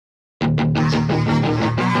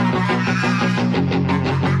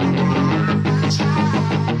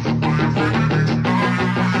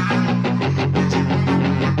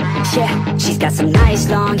She's got some nice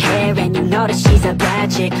long hair, and you know that she's a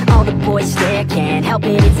bad chick. All the boys stare, can't help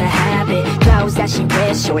it, it's a habit. Clothes that she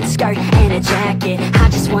wears, short skirt and a jacket. I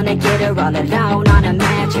just wanna get her all alone on a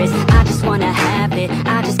mattress. I just wanna have it,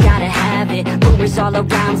 I just gotta have it. Rumors all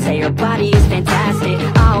around say her body is fantastic.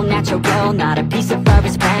 All natural, not a piece of fur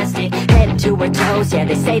is plastic. Head to her toes, yeah,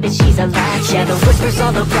 they say that she's a latch. Yeah, the whispers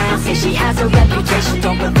all around say she has a reputation.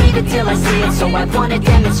 Don't believe it till I see it, so I want a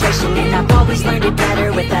demonstration. And I've always learned it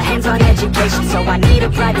better with a hands-on education. So I need a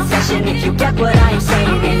private session if you get what I am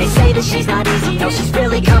saying. And they say that she's not easy, no, she's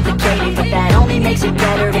really complicated, but that only makes it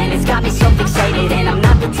better, and it's got me so fixated. And I'm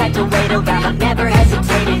not the type to wait around, I've never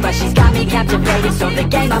hesitated, but she's got me captivated, so the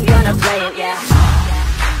game, I'm gonna play it, yeah.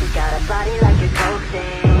 She's got a body like a coke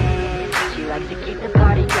thing, she likes to keep the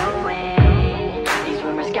party going. These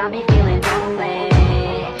rumors got me feeling lonely,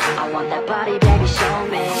 I want that body, baby, show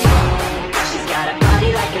me. She's got a body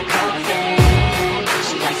like a coke thing,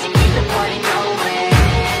 she likes to keep the party going.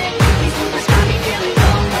 These rumors got me feeling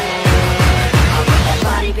lonely, I want that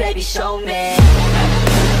body, baby, show me.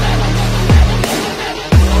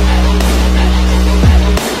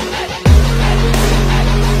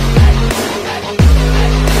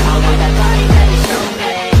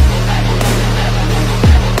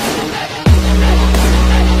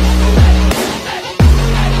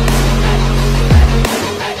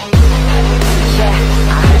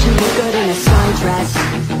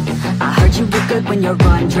 I heard you look good when you're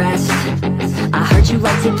undressed. I heard you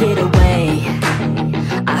like to get away.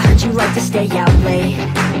 I heard you like to stay out late.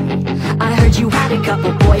 I heard you had a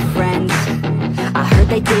couple boyfriends. I heard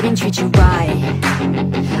they didn't treat you right.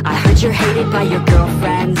 I heard you're hated by your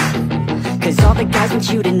girlfriends, cause all the guys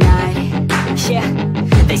want you tonight. Yeah,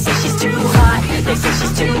 they say she's too hot, they say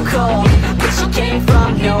she's too cold. Where she came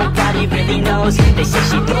from, nobody really knows. They say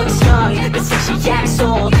she looks young, but say she acts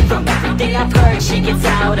old. From everything I've heard, she gets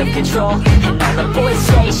out of control. And all the boys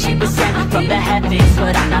say she was sent from the heavens,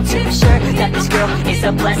 but I'm not too sure that this girl is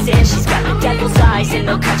a blessing. She's got the devil's eyes and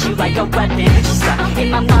they'll cut you like a weapon. She's stuck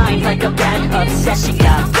in my mind like a bad obsession.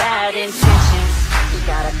 Got bad intentions. She's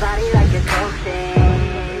got a body like a coke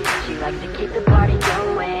thing, she likes to keep the party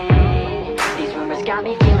going. These rumors got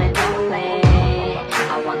me feeling lonely,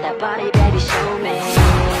 I want that body, baby, show me.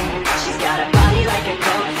 She's got a body like a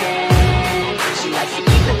coke thing, she likes to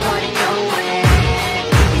keep the party going.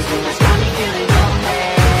 These rumors got me feeling lonely,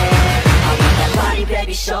 I want that body,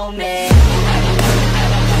 baby, show me.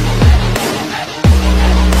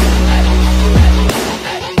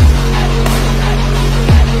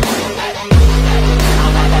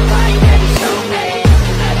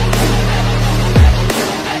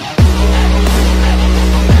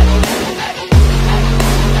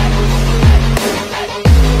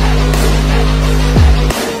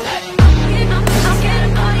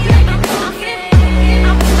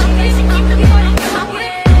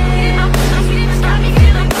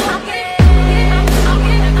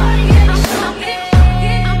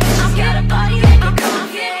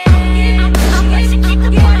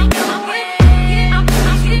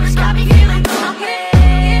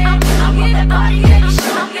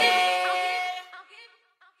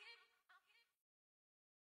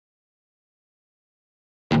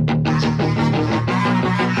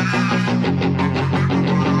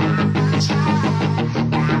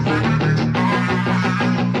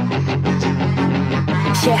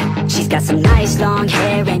 Yeah, she's got some nice long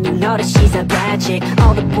hair, and you know that she's a bad chick.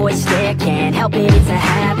 All the boys stare, can't help it, it's a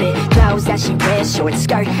habit. Clothes that she wears, short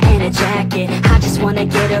skirt and a jacket. I just wanna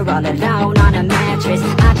get her all alone on a mattress.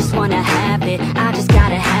 I just wanna have it, I just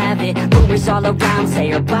gotta have it. Rumors all around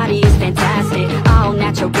say her body is fantastic. All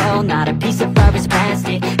natural, not a piece of fur is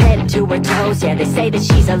plastic. Head to her toes, yeah, they say that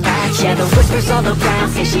she's a latch. Yeah, the whispers all around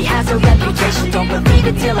say she has a reputation. Don't believe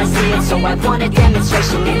it till I see it, so I want a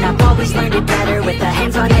demonstration. And I've always learned it better with a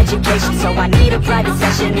hands-on education. So I need a private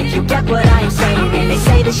session if you get what I am saying. And they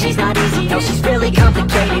say that she's not easy, no, she's really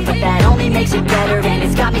complicated, but that only makes it better, and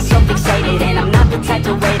it's got me so fixated. And I'm not the type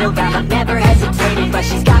to wait around, I've never hesitated, but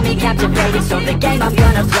she's got me captivated, so the game, I'm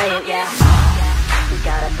gonna play it, yeah. She's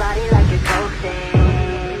got a body like a coke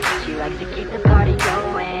thing, she likes to keep the party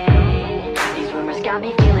going. These rumors got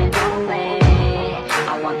me feeling lonely,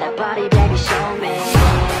 I want that body, baby, show me.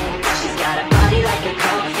 She's got a body like a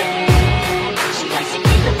coke thing, she likes to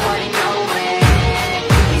keep the party going.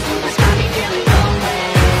 These rumors got me feeling lonely,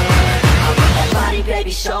 I want that body,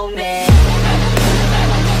 baby, show me.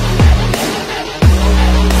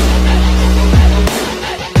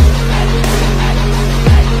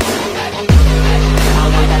 I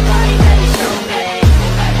want that body, baby, show me.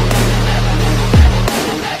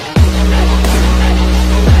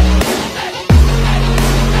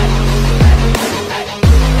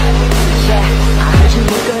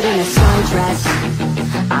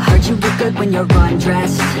 you look good when you're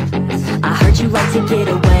undressed. I heard you like to get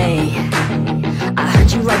away. I heard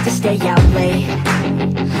you like to stay out late.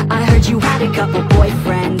 I heard you had a couple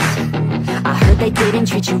boyfriends. I heard they didn't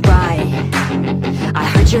treat you right. I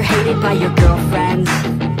heard you're hated by your girlfriends,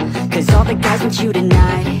 'cause all the guys want you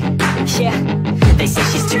tonight. Yeah, they say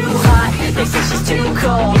she's too hot, they say she's too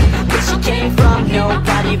cold. Where she came from,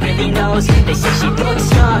 nobody really knows. They say she looks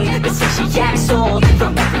young, but say she acts old.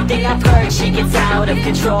 From everything I've heard, she gets out of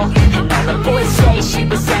control. And all the boys say she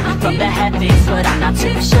was sent from the heavens, but I'm not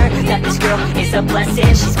too sure that this girl is a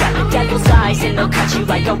blessing. She's got the devil's eyes and they'll cut you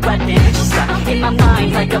like a weapon. She's stuck in my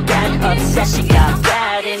mind like a bad obsession. Got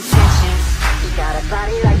bad intentions. She got a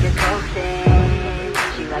body like a cocaine.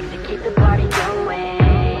 She likes to keep the party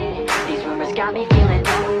going. These rumors got me feeling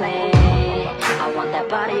lonely. I want that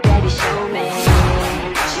body, baby, show me.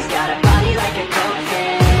 She's got a body like a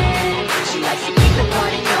cocaine. She likes to keep the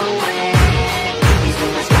party going. These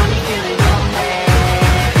rumors got me feeling lonely.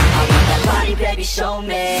 I want that body, baby, show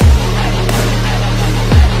me.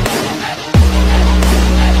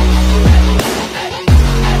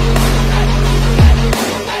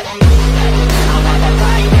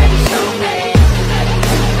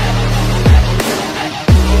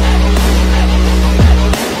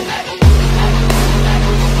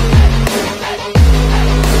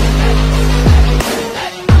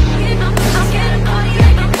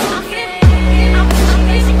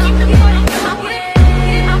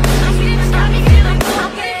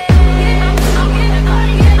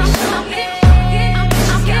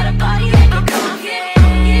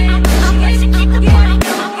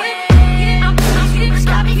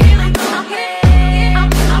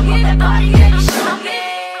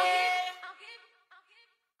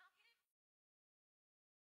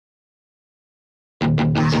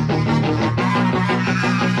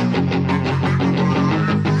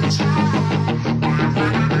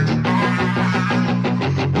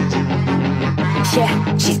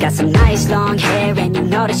 Yeah, she's got some nice long hair, and you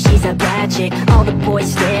know that she's a bad chick. All the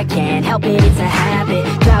boys stare, can't help it, it's a habit.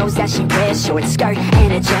 Clothes that she wears, short skirt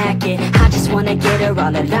and a jacket. I just wanna get her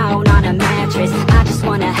all alone on a mattress. I just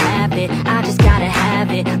wanna have it, I just gotta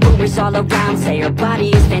have it. Rumors all around say her body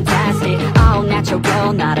is fantastic. All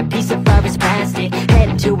natural, not a piece of fur is plastic.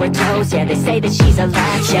 Head to her toes, yeah, they say that she's a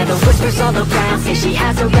latch. Yeah, the whispers all around say she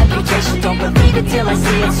has a reputation. Don't believe it till I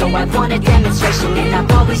see it, so I want a demonstration. And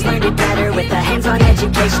I've always learned it better with a hands-on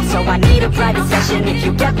education. So I need a private session if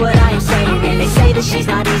you get what I am saying. And they say that she's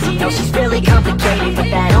not easy, no, she's really complicated, but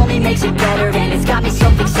that only makes it better, and it's got me so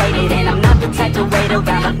fixated. And I'm not the type to wait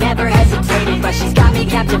around, I've never hesitated, but she's got me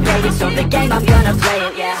captivated, so the game, I'm gonna play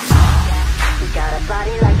it, yeah. She got a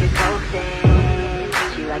body like a cocaine.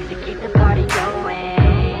 She likes to keep the party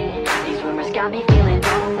going. These rumors got me feeling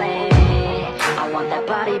lonely. I want that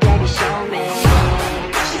body, baby, show me.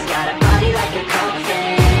 She's got a body like a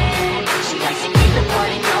cocaine. She likes to keep the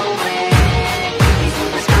party going. These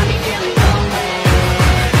rumors got me feeling lonely.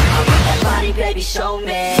 I want that body, baby, show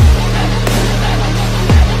me.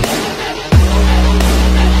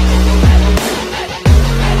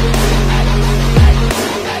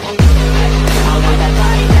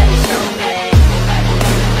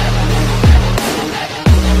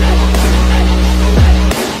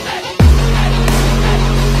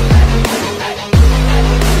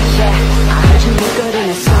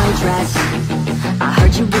 I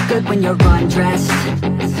heard you look good when you're undressed.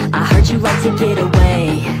 I heard you like to get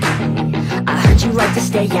away. I heard you like to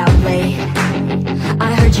stay out late.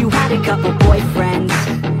 I heard you had a couple boyfriends.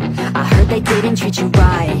 I heard they didn't treat you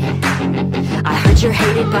right. I heard you're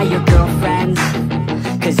hated by your girlfriends,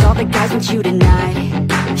 'cause all the guys want you tonight.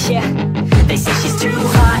 Yeah, they say she's too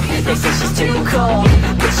hot, they say she's too cold.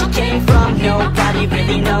 Where she came from, nobody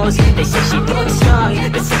really knows. They say she looks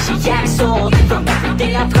young, but say she acts old. From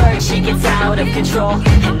everything I've heard, she gets out of control.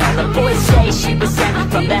 And all the boys say she was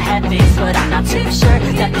sent from the heavens, but I'm not too sure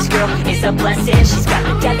that this girl is a blessing. She's got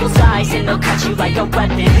the devil's eyes and they'll cut you like a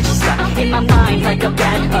weapon. She's stuck in my mind like a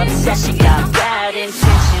bad obsession. Got bad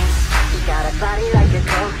intentions. She got a body like a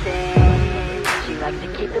cocaine. She likes to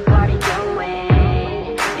keep the party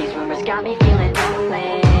going. These rumors got me feeling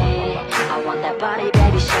lonely. I want that body,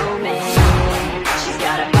 baby, show me. She's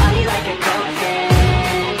got a body like a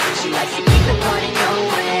cocaine. She likes to keep the party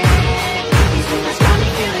going. These rumors got me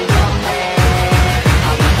feeling lonely.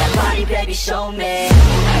 I want that body, baby, show me.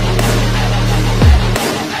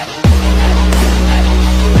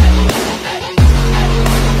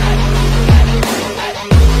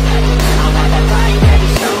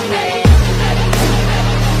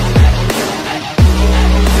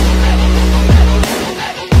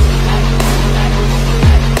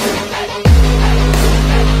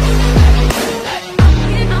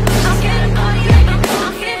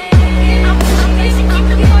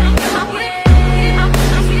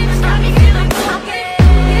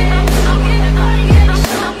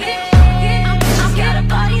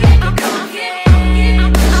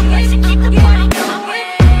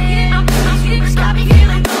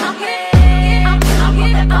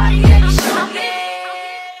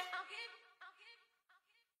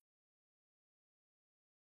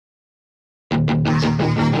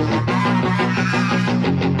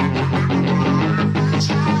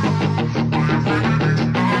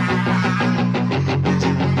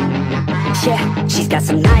 she's got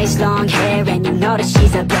some nice long hair, and you know that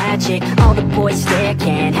she's a bad chick. All the boys stare,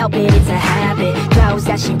 can't help it, it's a habit. Clothes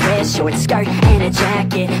that she wears, short skirt and a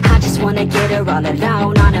jacket. I just wanna get her all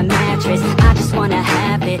alone on a mattress. I just wanna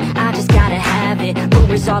have it, I just gotta have it.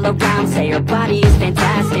 Rumors all around say her body is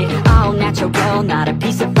fantastic. All natural, not a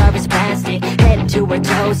piece of fur is plastic. Head to her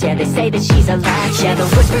toes, yeah, they say that she's a latch. Yeah, the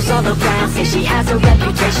whispers all around say she has a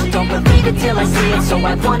reputation. Don't believe it till I see it, so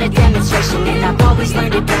I want a demonstration. And I've always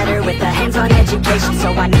learned it better with a hands-on education. So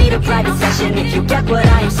I need a private session if you get what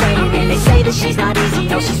I am saying. And they say that she's not easy,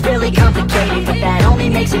 no, she's really complicated, but that only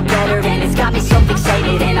makes it better, and it's got me so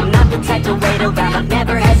fixated. And I'm not the type to wait around, I've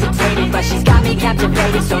never hesitated, but she's got me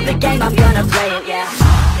captivated, so the game, I'm gonna play it, yeah.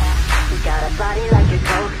 She got a body like a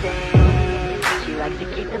coke thing, she likes to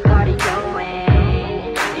keep the party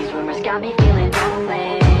going. These rumors got me feeling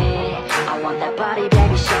lonely, I want that body,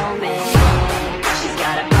 baby, show me. She's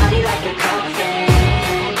got a body like a coke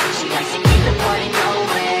thing, she likes to keep the party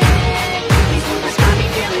going. These rumors got me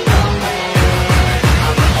feeling lonely, I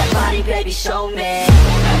want that body, baby, show me.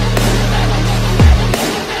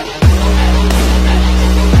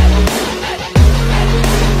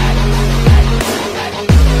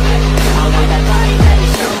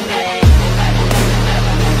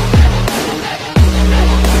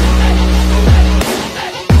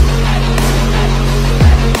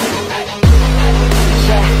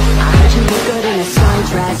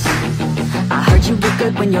 I heard you look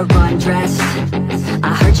good when you're undressed.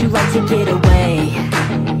 I heard you like to get away.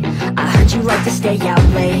 I heard you like to stay out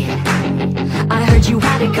late. I heard you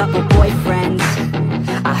had a couple boyfriends.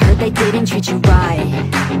 I heard they didn't treat you right.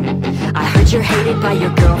 I heard you're hated by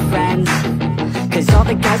your girlfriends, cause all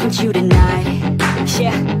the guys want you tonight.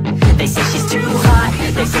 Yeah, they say she's too hot,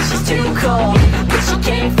 they say she's too cold. Where she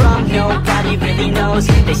came from, nobody really knows.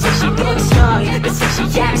 They say she looks young, but say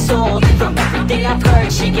she acts old. From everything I've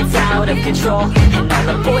heard, she gets out of control. And all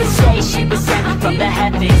the boys say she was sent from the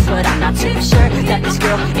heavens, but I'm not too sure that this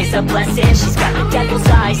girl is a blessing. She's got the devil's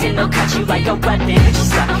eyes and they'll cut you like a weapon.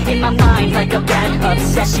 She's stuck in my mind like a bad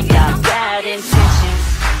obsession. Got bad intentions.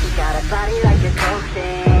 She got a body like a coke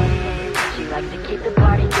thing, she likes to keep the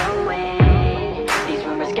party going. These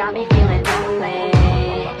rumors got me feeling lonely,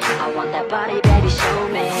 I want that body, baby, show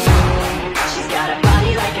me. She's got a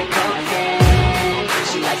body like a coke thing,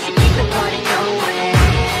 she likes to keep the party going.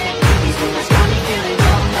 These rumors got me feeling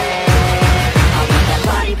lonely, I want that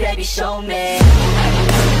body, baby, show me.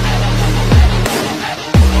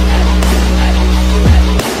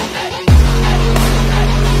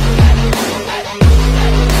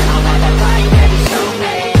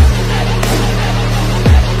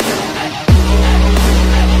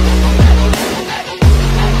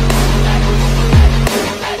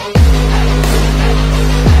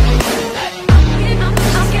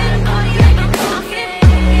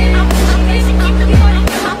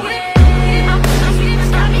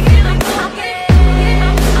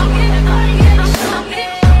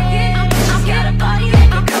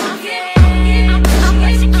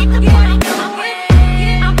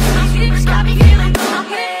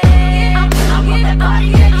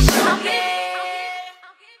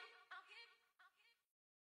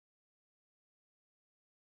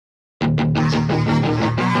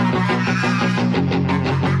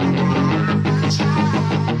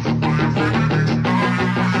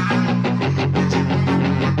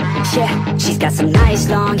 Yeah, she's got some nice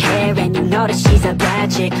long hair, and you know that she's a bad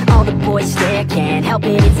chick. All the boys stare, can't help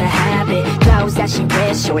it, it's a habit. Clothes that she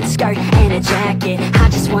wears, short skirt and a jacket. I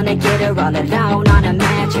just wanna get her all alone on a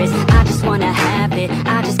mattress. I just wanna have it,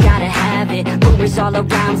 I just gotta have it. Rumors all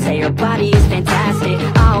around say her body is fantastic.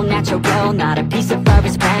 All natural, not a piece of fur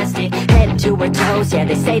is plastic. Head to her toes, yeah,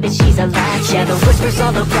 they say that she's a latch. Yeah, the whispers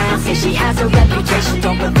all around say she has a reputation.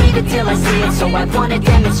 Don't believe it till I see it, so I want a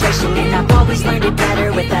demonstration. And I've always learned it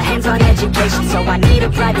better with a hands-on education. So I need a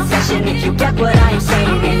private session if you get what I am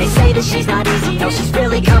saying. And they say that she's not easy, no, she's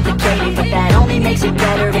really complicated, but that only makes it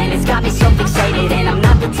better, and it's got me so fixated. And I'm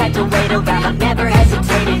not the type to wait around, I've never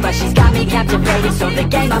hesitated, but she's got me captivated, so the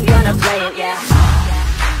game, I'm gonna play it, yeah.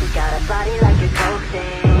 She got a body like a coke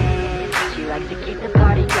thing, she likes to keep the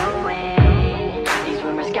party going. These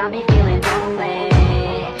rumors got me feeling lonely,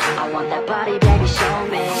 I want that body, baby, show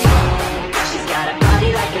me. She's got a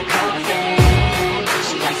body like a coke thing,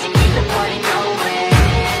 she likes to keep the party going.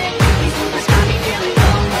 These rumors got me feeling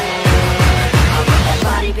lonely, I want that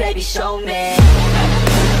body, baby, show me.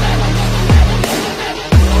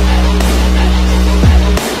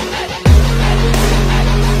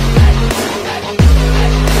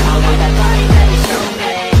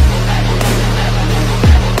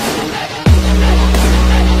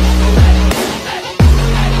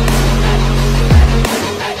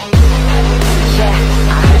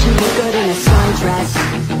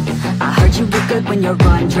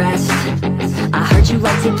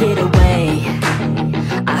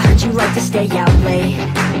 you like to stay out late.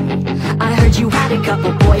 I heard you had a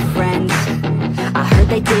couple boyfriends. I heard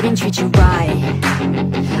they didn't treat you right.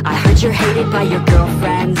 I heard you're hated by your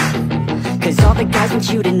girlfriends, 'cause all the guys want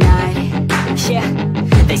you tonight. Yeah,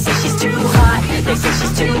 they say she's too hot, they say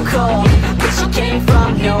she's too cold. Where she came from,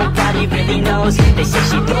 nobody really knows. They say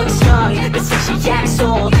she looks young, but say she acts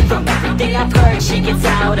old. From everything I've heard, she gets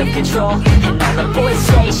out of control. And all the boys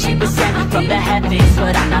say she was sent from the heavens,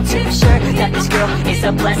 but I'm not too sure that this girl is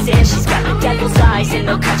a blessing. She's got the devil's eyes and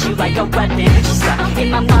they'll cut you like a weapon. She's stuck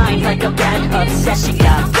in my mind like a bad obsession.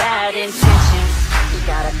 Got bad intentions. She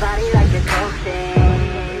got a body like a coke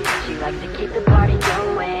thing. She likes to keep the party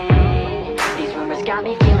going. These rumors got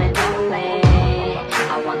me feeling lonely.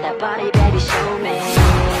 I want that body, baby, show me.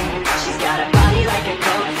 She's got a body like a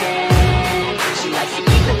coke thing. She likes to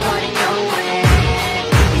keep the party going.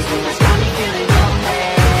 These rumors got me feeling lonely.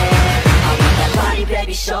 I want that body,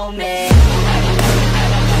 baby, show me.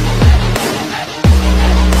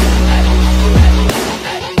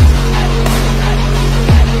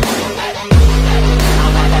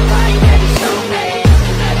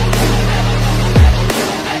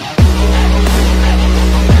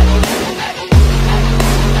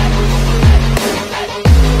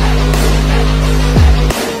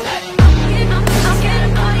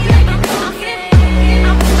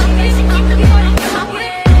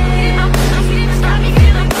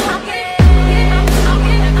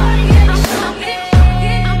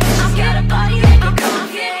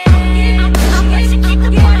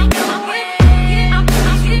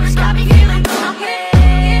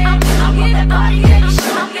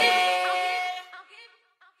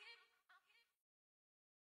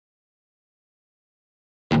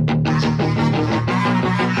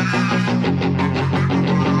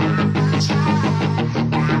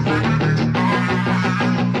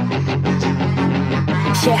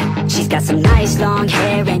 Yeah, she's got some nice long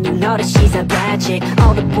hair, and you know that she's a bad chick.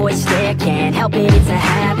 All the boys stare, can't help it, it's a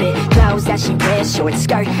habit. Clothes that she wears, short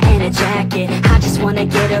skirt and a jacket. I just wanna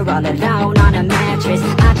get her all alone on a mattress.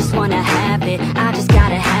 I just wanna have it, I just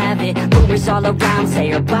gotta have it. Rumors all around say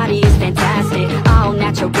her body is fantastic. All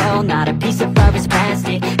natural, not a piece of fur is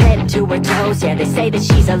plastic. Head to her toes, yeah, they say that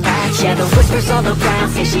she's a latch. Yeah, the whispers all around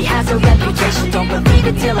say she has a reputation. Don't believe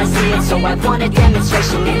it till I see it, so I want a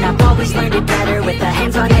demonstration. And I've always learned it better with a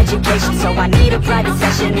hands-on education. So I need a private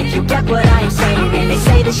session if you get what I am saying. And they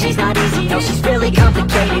say that she's not easy, no, she's really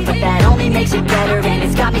complicated, but that only makes it better, and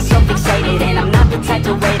it's got me so fixated. And I'm not the type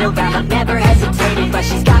to wait around, I've never hesitated, but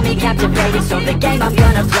she's got me captivated, so the game, I'm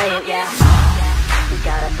gonna play it, yeah. She's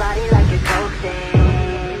got a body like a coke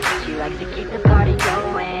thing. She likes to keep the party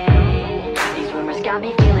going. These rumors got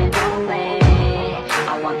me feeling lonely.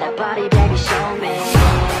 I want that body, baby, show me.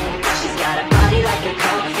 She's got a body like a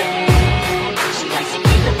coke thing. She likes to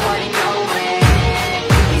keep the party going.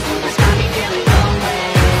 These rumors got me feeling lonely.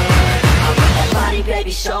 I want that body,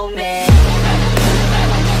 baby, show me.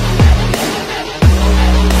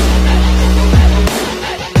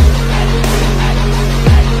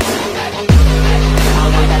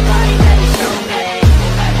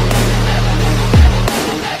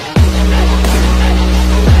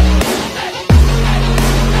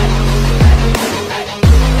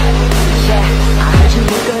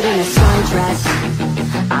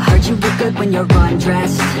 When you're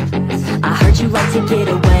undressed, I heard you like to get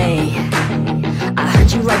away. I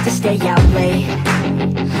heard you like to stay out late.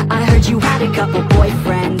 I heard you had a couple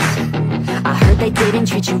boyfriends. I heard they didn't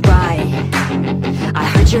treat you right. I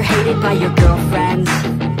heard you're hated by your girlfriends,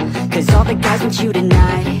 'cause all the guys want you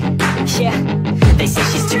tonight. Yeah, they say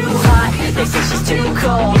she's too hot, they say she's too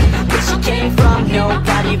cold. Where she came from,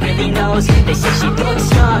 nobody really knows. They say she looks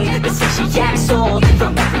young, but say she acts old.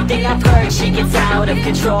 From everything I've heard, she gets out of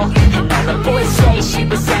control. And all the boys say she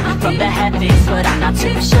was sent from the heavens, but I'm not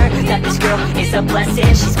too sure that this girl is a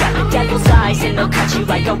blessing. She's got the devil's eyes and they'll cut you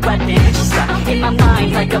like a weapon. She's stuck in my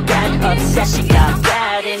mind like a bad obsession. Got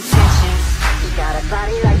bad intentions. She got a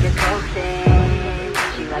body like a coke thing.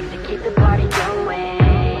 She likes to keep the party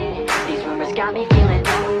going. These rumors got me feeling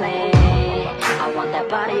lonely. I want that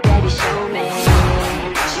body, baby, show me.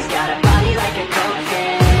 She's got a body like a coke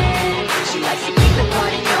thing. She likes to keep the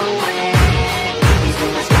party going. These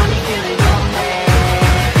rumors got me feeling lonely.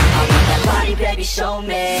 I want that body, baby, show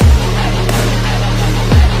me.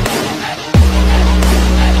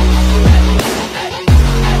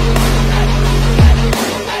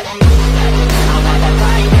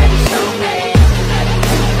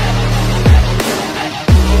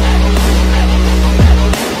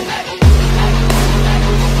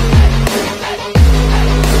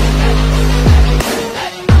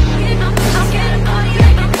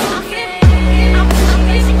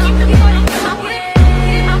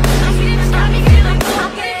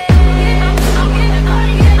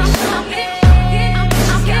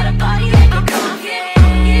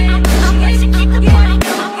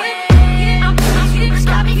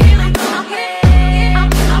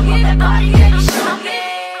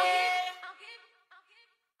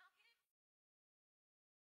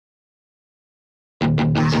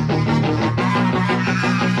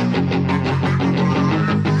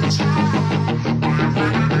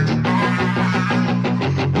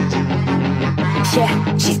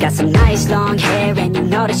 Yeah, she's got some nice long hair, and you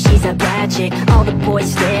know that she's a bad chick. All the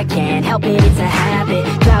boys stare, can't help it, it's a habit.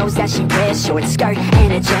 Clothes that she wears, short skirt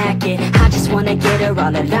and a jacket. I just wanna get her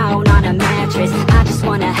all alone on a mattress. I just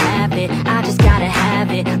wanna have it, I just gotta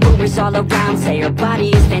have it. Rumors all around say her body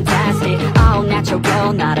is fantastic. All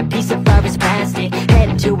natural, not a piece of fur is plastic.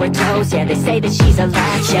 Head to her toes, yeah, they say that she's a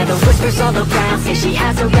latch. Yeah, the whispers all around say she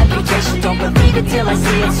has a reputation. Don't believe it till I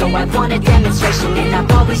see it, so I want a demonstration. And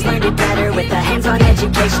I've always learned it better with a hands-on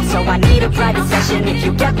education. So I need a private session if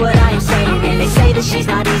you get what I am saying. And they say that she's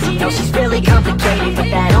not easy, no, she's really complicated, but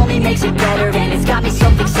that only makes it better, and it's got me so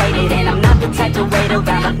fixated. And I'm not the type to wait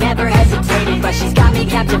around, I've never hesitated, but she's got me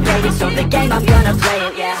captivated, so the game, I'm gonna play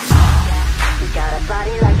it, yeah. She's got a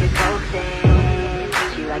body like a coke thing,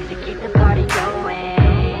 she likes to keep the party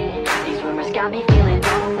going. These rumors got me feeling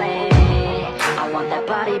lonely, I want that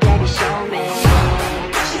body, baby, show me.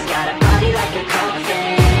 She's got a body like a coke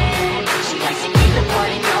thing, she likes to keep the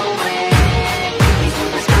party going. These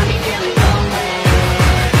rumors got me feeling lonely,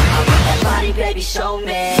 I want that body, baby, show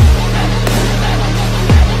me.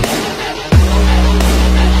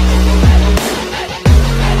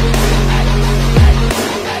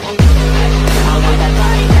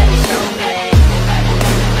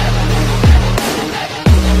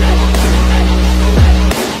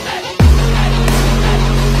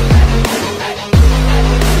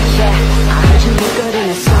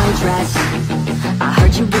 I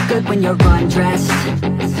heard you look good when you're undressed.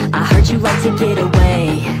 I heard you like to get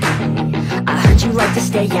away. I heard you like to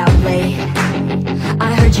stay out late.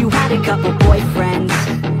 I heard you had a couple boyfriends.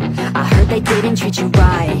 I heard they didn't treat you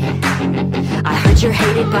right. I heard you're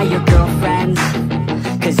hated by your girlfriends,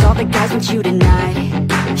 cause all the guys want you tonight.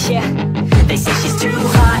 Yeah, they say she's too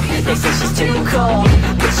hot, they say she's too cold.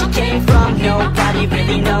 Where she came from, nobody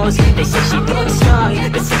really knows. They say she looks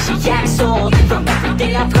young, but say she acts old. From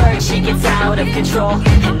everything I've heard, she gets out of control.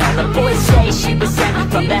 And all the boys say she was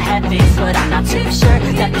sent from the heavens, but I'm not too sure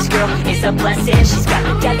that this girl is a blessing. She's got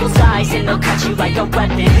the devil's eyes and they'll cut you like a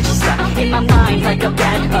weapon. She's stuck in my mind like a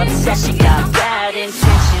bad obsession. Got bad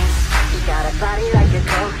intentions. She's got a body like a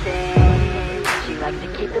coke thing, she likes to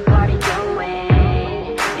keep the party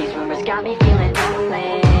going. These rumors got me feeling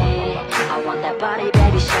lonely, I want that body,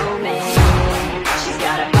 baby, show me. She's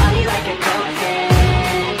got a body like a coke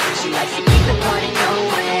thing, she likes to keep the party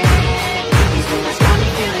going. These rumors got me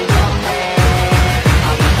feeling lonely,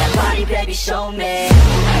 I want that body, baby, show me.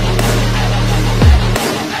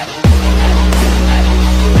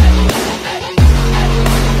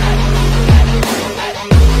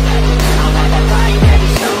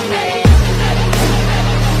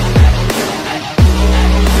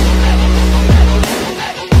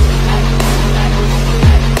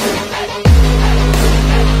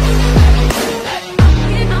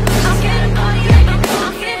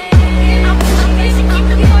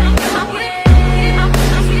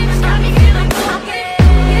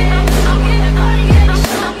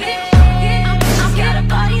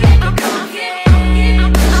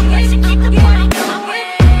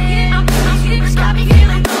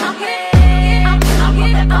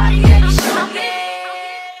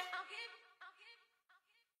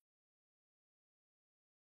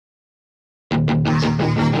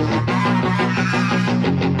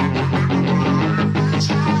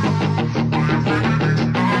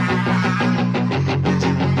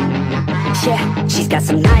 Yeah, she's got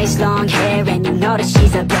some nice long hair, and you know that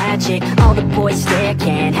she's a bad chick. All the boys stare,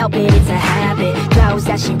 can't help it, it's a habit. Clothes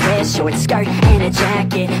that she wears, short skirt and a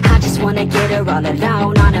jacket. I just wanna get her all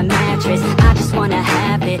alone on a mattress. I just wanna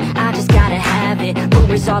have it, I just gotta have it.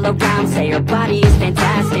 Rumors all around say her body is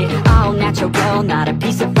fantastic. All natural, not a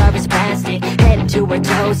piece of fur is plastic. Head to her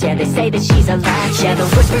toes, yeah, they say that she's a latch. Yeah, the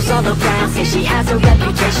whispers all around say she has a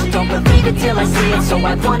reputation. Don't believe it till I see it, so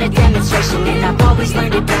I want a demonstration. And I've always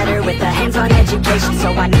learned it better with a hands-on education.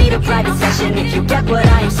 So I need a private session if you get what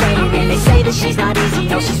I am saying. And they say that she's not easy,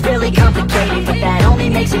 no, she's really complicated, but that only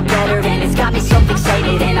makes it better, and it's got me so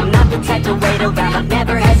fixated. And I'm not the type to wait around, I've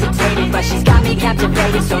never hesitated, but she's got me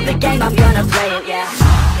captivated, so the game, I'm gonna play it, yeah.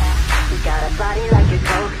 She's got a body like a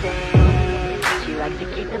coke thing, she likes to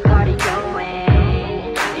keep the party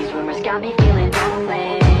going. These rumors got me feeling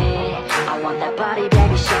lonely, I want that body,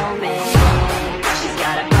 baby, show me. She's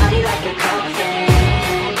got a body like a coke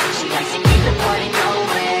thing, she likes to keep the party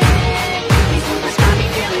going. These rumors got me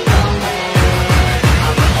feeling lonely, I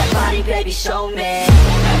want that body, baby, show me.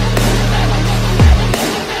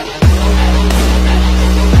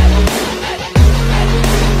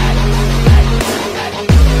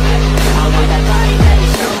 I want that body,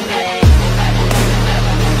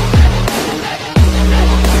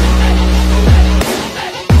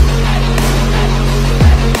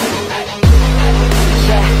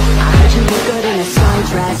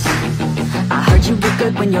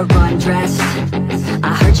 when you're undressed.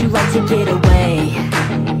 I heard you like to get away.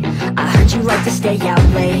 I heard you like to stay out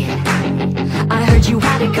late. I heard you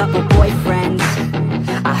had a couple boyfriends.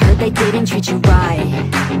 I heard they didn't treat you right.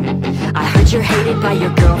 I heard you're hated by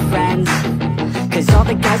your girlfriends, 'cause all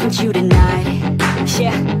the guys want you tonight.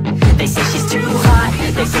 Yeah, they say she's too hot,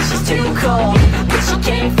 they say she's too cold. Where she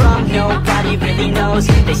came from, nobody really knows.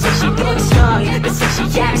 They say she looks young, but say she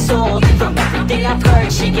acts old. From everything I've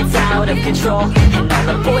heard, she gets out of control. And all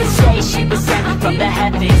the boys say she was sent from the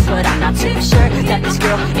heavens, but I'm not too sure that this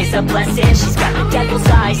girl is a blessing. She's got the devil's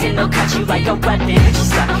eyes and they'll cut you like a weapon. She's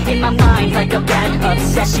stuck in my mind like a bad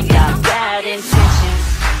obsession. Got bad intentions.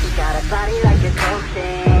 She got a body like a coke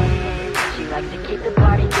thing. She likes to keep the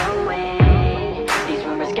party going. These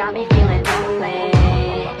rumors got me feeling lonely.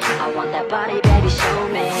 I want that body, baby, show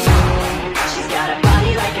me. She's got a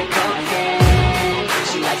body like a coke thing.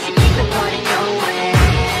 She likes to keep the party going.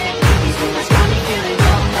 These rumors got me feeling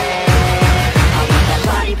lonely. I want that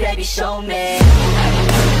body, baby, show me.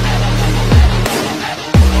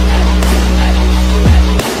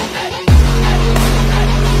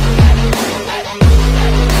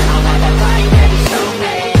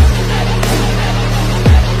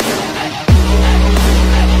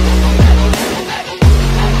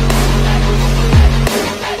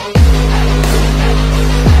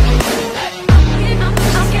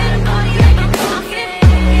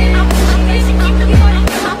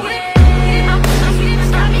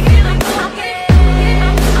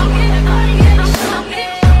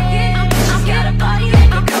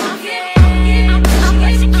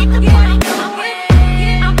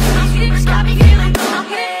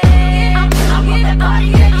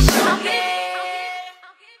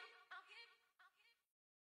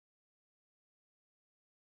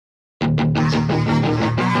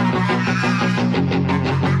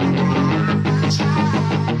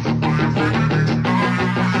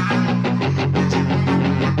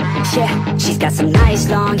 Yeah, she's got some nice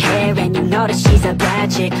long hair, and you know that she's a bad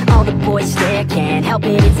chick. All the boys stare, can't help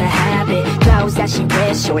it, it's a habit. Clothes that she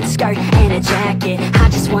wears, short skirt and a jacket. I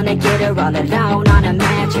just wanna get her all alone on a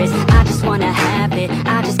mattress. I just wanna have it,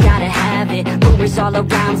 I just gotta have it. Rumors all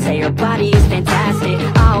around say her body is fantastic.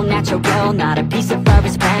 All natural, not a piece of fur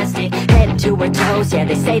is plastic. Head to her toes, yeah,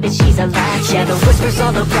 they say that she's a latch. Yeah, the whispers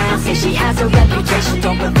all around say she has a reputation.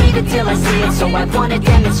 Don't believe it till I see it, so I want a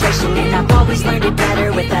demonstration. And I've always learned it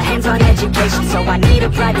better with a hands-on education. So I need a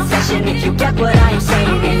private session if you get what I am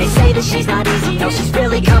saying. And they say that she's not easy, no, she's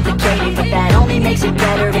really complicated, but that only makes it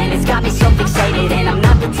better, and it's got me so fixated. And I'm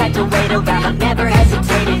not the type to wait around, I've never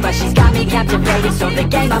hesitated, but she's got me captivated, so the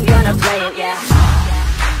game, I'm gonna play it, yeah.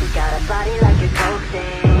 She got a body like a coke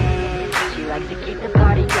thing. She likes to keep the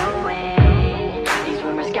party going. These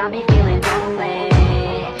rumors got me feeling lonely.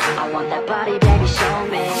 I want that body, baby, show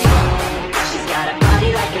me. She's got a body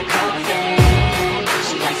like a coke thing.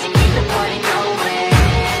 She likes to keep the party going.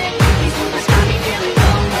 These rumors got me feeling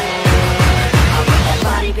lonely. I want that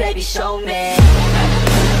body, baby, show me.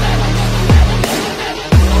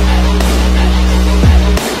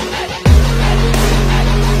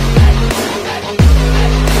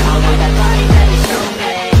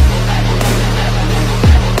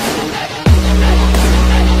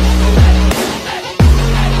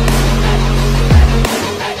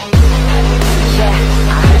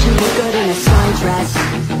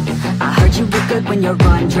 I heard you look good when you're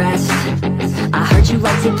undressed. I heard you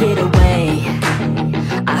like to get away.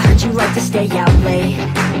 I heard you like to stay out late.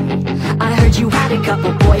 I heard you had a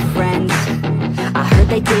couple boyfriends. I heard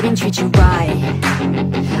they didn't treat you right.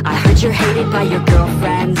 I heard you're hated by your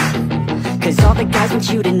girlfriends, 'cause all the guys want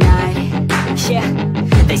you tonight. Yeah,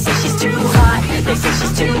 they say she's too hot, they say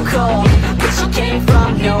she's too cold. Where she came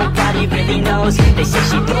from, nobody really knows. They say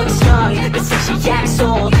she looks young, but say she acts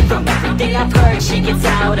old. From everything I've heard, she gets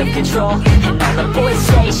out of control. And all the boys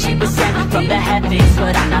say she was sent from the heavens,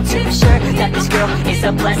 but I'm not too sure that this girl is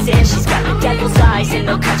a blessing. She's got the devil's eyes and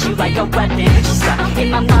they'll cut you like a weapon. She's stuck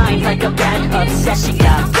in my mind like a bad obsession.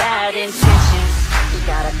 Got bad intentions. She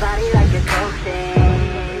got a body like a coke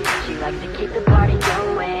thing. She likes to keep the party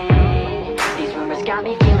going. These rumors got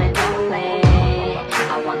me feeling lonely.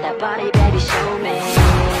 I want that body, baby, show me.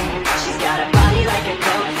 She's got a body like a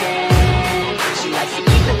coke thing. She likes to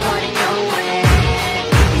keep the party going.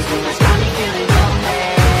 These rumors got me feeling lonely.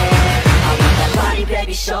 I want that body,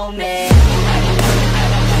 baby, show me.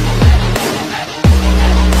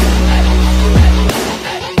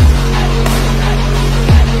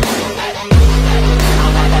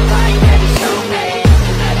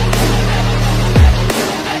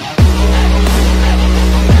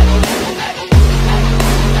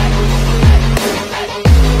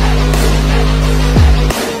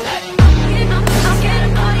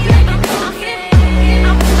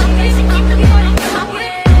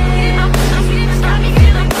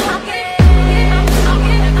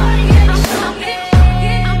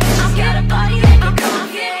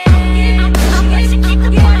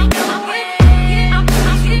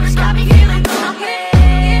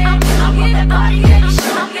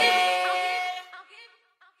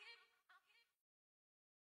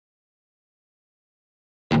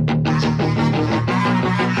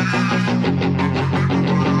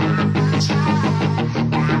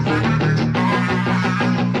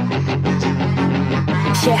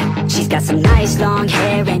 got some nice long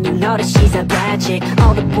hair, and you know that she's a bad chick.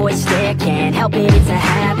 All the boys stare, can't help it, it's a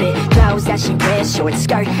habit. Clothes that she wears, short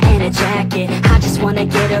skirt and a jacket. I just wanna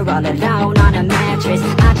get her all alone on a mattress.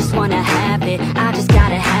 I just wanna have it, I just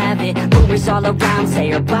gotta have it. Rumors all around say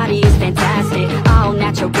her body is fantastic. All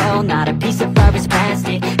natural, not a piece of fur is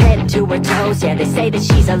plastic. Head to her toes, yeah, they say that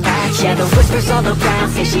she's a latch. Yeah, the whispers all around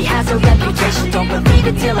say she has a reputation. Don't believe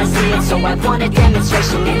it till I see it, so I want a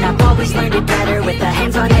demonstration. And I've always learned it better with a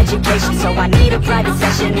hands-on education. So I need a private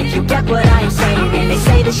session if you get what I am saying. And they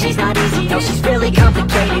say that she's not easy, no, she's really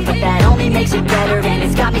complicated, but that only makes it better, and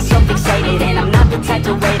it's got me so fixated. And I'm not the type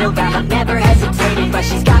to wait around, I've never hesitated, but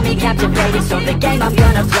she's got me captivated, so the game, I'm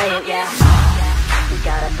gonna play it, yeah. She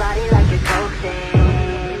got a body like a coke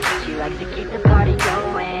thing, she likes to keep the party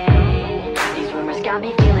going. These rumors got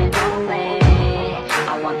me feeling lonely,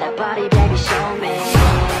 I want that body, baby, show me.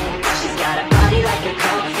 She's got a body like a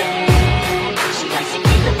coke thing, she likes to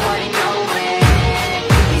keep the party going.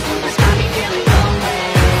 These rumors got me feeling lonely,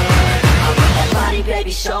 I want that body,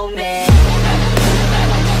 baby, show me.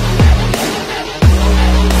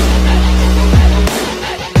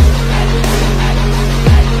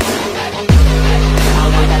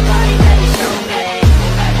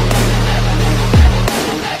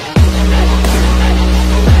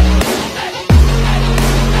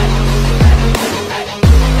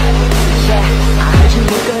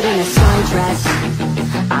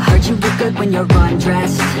 I heard you look good when you're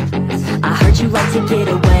undressed. I heard you like to get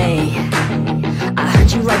away. I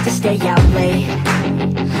heard you like to stay out late.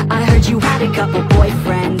 I heard you had a couple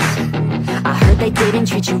boyfriends. I heard they didn't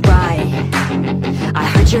treat you right. I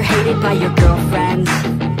heard you're hated by your girlfriends,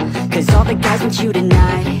 cause all the guys want you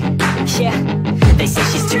tonight. Yeah, they say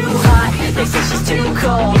she's too hot, they say she's too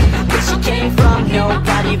cold. Where she came from,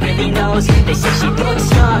 nobody really knows. They say she looks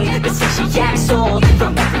young, but say she acts old.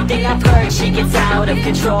 From everything I've heard, she gets out of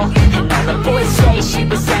control. And all the boys say she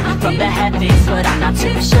was sent from the heavens, but I'm not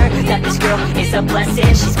too sure that this girl is a blessing.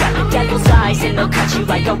 She's got the devil's eyes and they'll cut you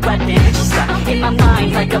like a weapon. She's stuck in my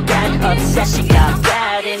mind like a bad obsession. Got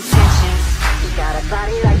bad intentions. She got a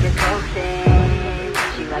body like a coke thing,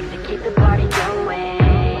 she likes to keep the party going.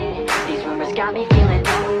 These rumors got me feeling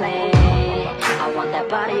lonely, I want that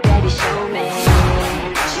body, baby, show me.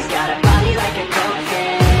 She's got a body like a coke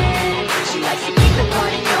thing, she likes to keep the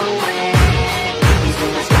party going. These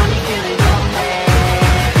rumors got me feeling lonely,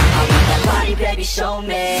 I want that body, baby, show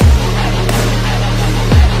me.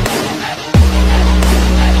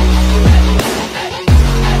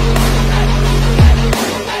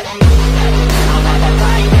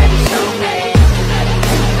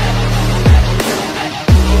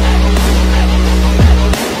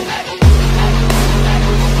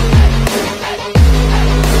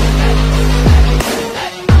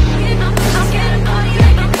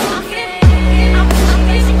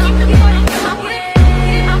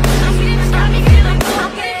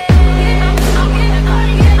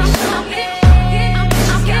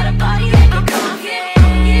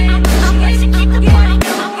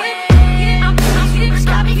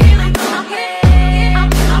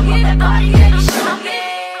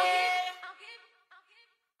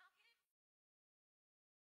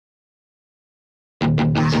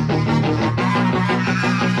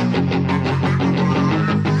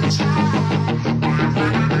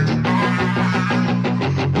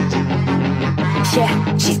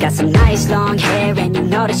 Yeah, she's got some nice long hair, and you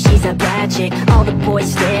know that she's a bad chick. All the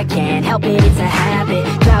boys stare, can't help it, it's a habit.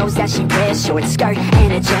 Clothes that she wears, short skirt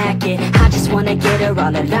and a jacket. I just wanna get her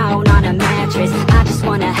all alone on a mattress. I just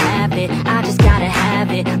wanna have it, I just gotta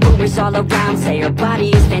have it. Rumors all around say her body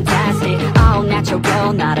is fantastic. All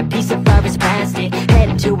natural, not a piece of fur is plastic.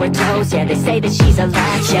 Head to her toes, yeah, they say that she's a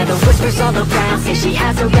latch. Yeah, the whispers all around say she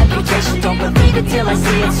has a reputation. Don't believe it till I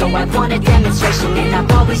see it, so I want a demonstration. And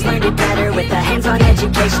I've always learned it better with a hands-on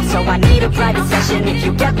education. So I need a private session if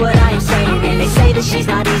you get what I am saying. And they say that she's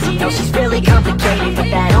not easy, no, she's really complicated, but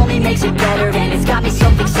that only makes it better, and it's got me so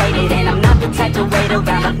fixated. And I'm not the type to wait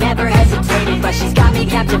around, I've never hesitated, but she's got me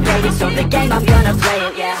captivated, so the game, I'm gonna play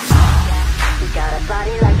it, yeah. She got a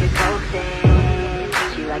body like a coke thing,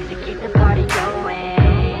 she likes to keep the party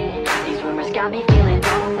going. These rumors got me feeling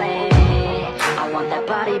lonely, I want that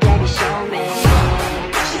body, baby, show me.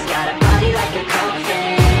 She's got a body like a coke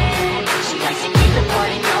thing, she likes to keep the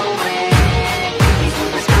party going. These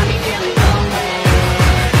rumors got me feeling lonely,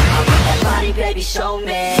 I want that body, baby, show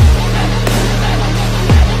me.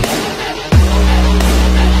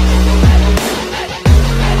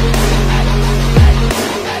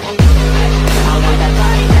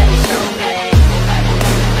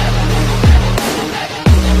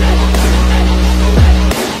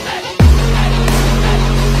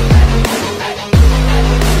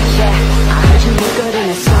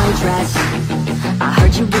 sundress. I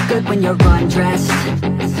heard you look good when you're undressed.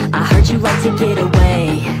 I heard you like to get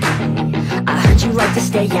away. I heard you like to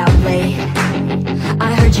stay out late.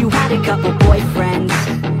 I heard you had a couple boyfriends.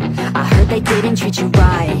 I heard they didn't treat you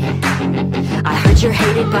right. I heard you're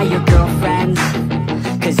hated by your girlfriends,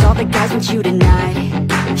 'cause all the guys want you tonight.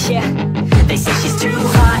 Yeah, they say she's too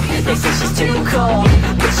hot, they say she's too cold.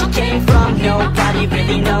 Where she came from, nobody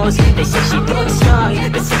really knows. They say she looks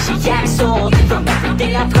young, but say she acts old. From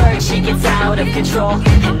everything I've heard, she gets out of control.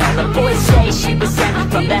 And all the boys say she was sent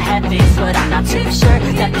from the heavens, but I'm not too sure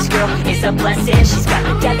that this girl is a blessing. She's got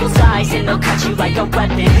the devil's eyes and they'll cut you like a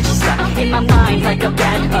weapon. She's stuck in my mind like a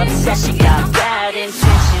bad obsession. Got bad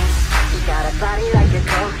intentions. She got a body like a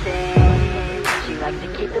cocaine. She likes to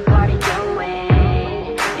keep the party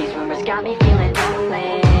going. These rumors got me feeling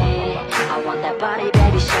lonely. I want that body,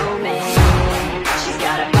 baby, show me. She's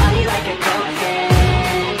got a body like a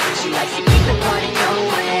cocaine. She likes to keep the party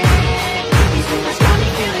going. These rumors got me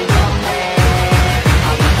feeling lonely.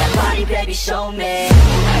 I want that body, baby, show me.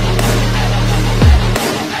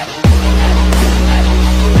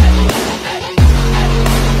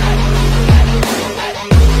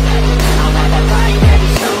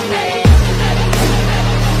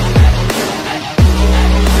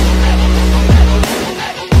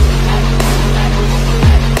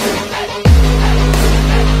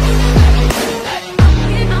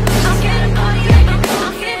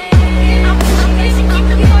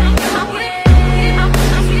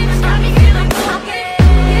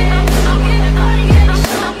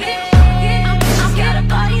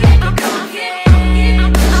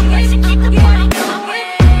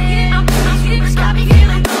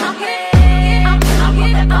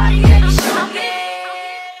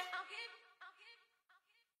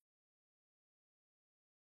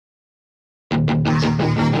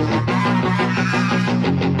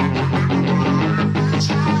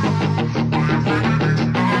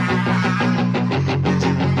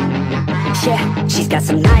 Yeah, she's got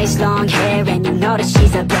some nice long hair, and you know that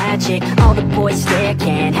she's a bad chick. All the boys stare,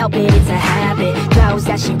 can't help it, it's a habit. Clothes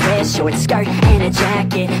that she wears, short skirt and a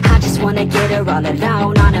jacket. I just wanna get her all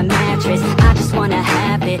alone on a mattress. I just wanna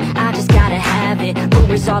have it, I just gotta have it.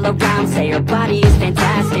 Rumors all around say her body is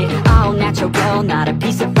fantastic. All natural, not a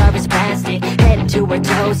piece of fur is plastic. Head to her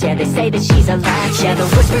toes, yeah, they say that she's a latch. Yeah, the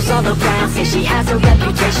whispers all around say she has a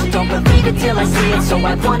reputation. Don't believe it till I see it, so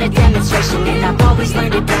I want a demonstration. And I've always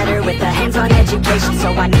learned it better with a hands-on education. So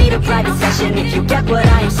I need a private session if you get what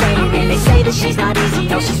I am saying. And they say that she's not easy,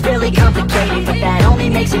 no, she's really complicated, but that only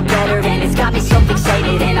makes it better, and it's got me so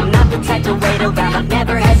fixated. And I'm not the type to wait around, I've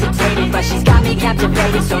never hesitated, but she's got me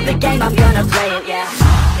captivated, so the game, I'm gonna play it, yeah.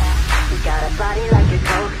 She's got a body like a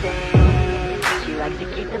cocaine. She likes to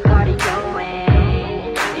keep the party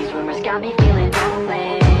going. These rumors got me feeling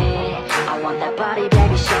lonely. I want that body,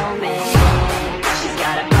 baby, show me. She's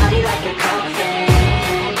got a body like a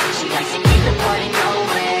cocaine. She likes to keep the party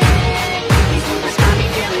going. These rumors got me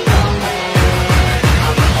feeling lonely. I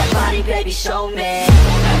want that body, baby, show me.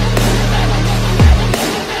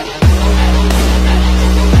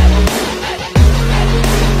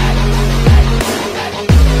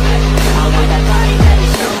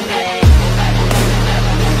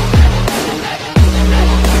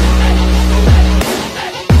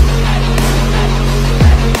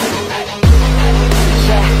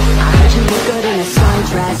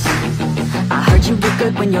 I heard you look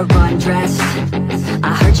good when you're undressed.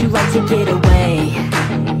 I heard you like to get away.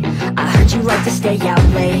 I heard you like to stay out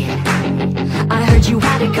late. I heard you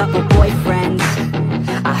had a couple boyfriends.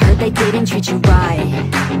 I heard they didn't treat you right.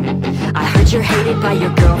 I heard you're hated by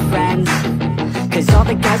your girlfriends, 'cause all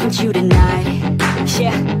the guys want you tonight.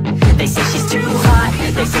 Yeah, they say she's too hot,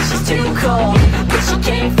 they say she's too cold. Where she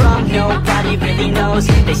came from, nobody really knows.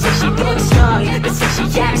 They say she looks young, but say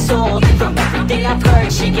she acts old. From everything I've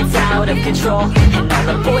heard, she gets out of control. And all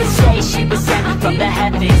the boys say she was sent from the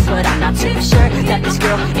heavens, but I'm not too sure that this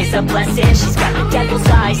girl is a blessing. She's got the devil's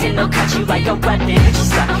eyes and they'll cut you like a weapon. She's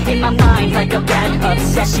stuck in my mind like a bad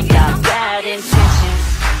obsession. Got bad intentions.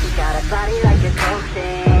 She got a body like a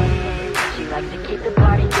cocaine. She likes to keep the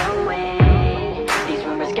party going. These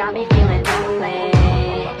rumors got me feeling lonely.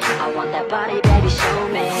 I want that body, baby, show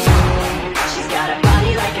me. She's got a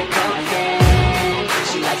body like a cocaine.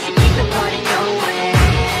 She likes to keep the party going.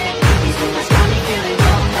 These rumors got me feeling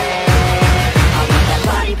lonely. I want that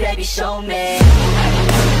body, baby, show me.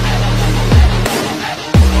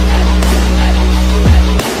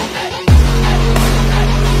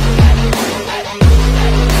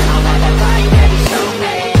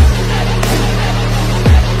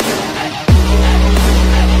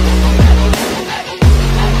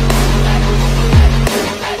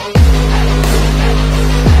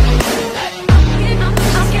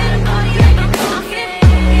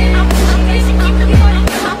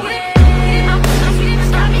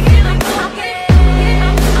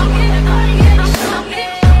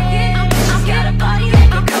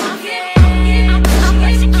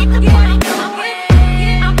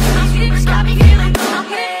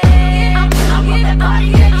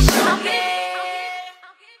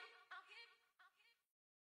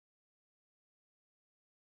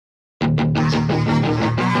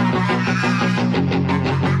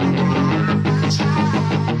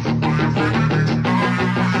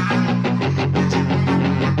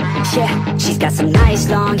 she's got some nice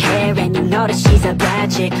long hair, and you know that she's a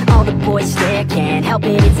bad chick. All the boys stare, can't help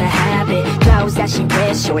it, it's a habit. Clothes that she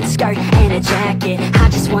wears, short skirt and a jacket. I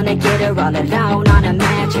just wanna get her all alone on a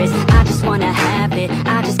mattress. I just wanna have it,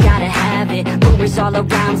 I just gotta have it. Rumors all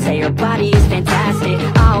around say her body is fantastic.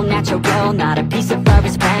 All natural, not a piece of fur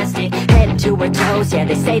is plastic. Head to her toes, yeah,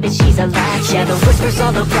 they say that she's a latch. Yeah, the whispers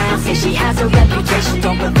all around say she has a reputation.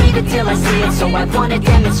 Don't believe it till I see it, so I want a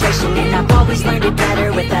demonstration. And I've always learned it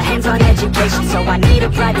better with a hands-on education. So I need a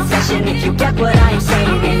private session if you get what I am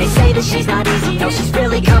saying. And they say that she's not easy, no, she's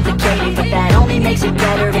really complicated, but that only makes it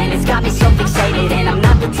better, and it's got me so fixated. And I'm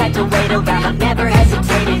not the type to wait around, I've never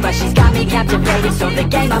hesitated, but she's got me captivated, so the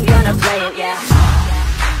game, I'm gonna play it, yeah.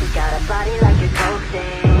 She's got a body like a coke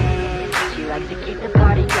thing, she likes to keep the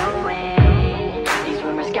party going. These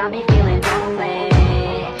rumors got me feeling lonely,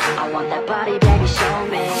 I want that body, baby, show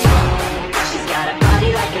me. She's got a body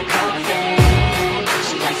like a coke thing,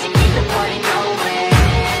 she likes to keep the party going.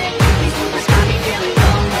 These rumors got me feeling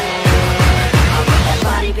lonely, I want that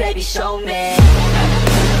body, baby, show me.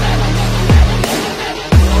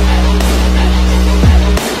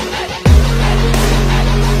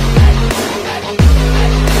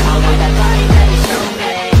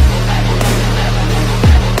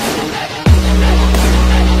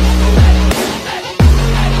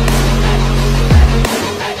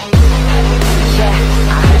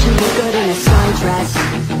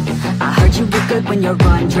 I heard you look good when you're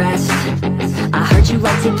undressed. I heard you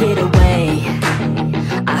like to get away.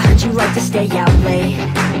 I heard you like to stay out late.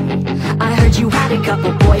 I heard you had a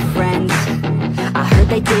couple boyfriends. I heard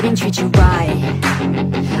they didn't treat you right.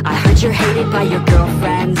 I heard you're hated by your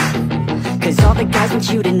girlfriends, cause all the guys want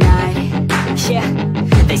you tonight. Yeah,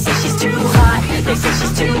 they say she's too hot, they say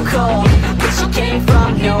she's too cold. Where she came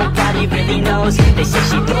from, nobody really knows. They say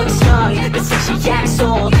she looks young, but say she acts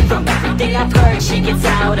old. From everything I've heard, she gets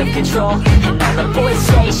out of control. And all the boys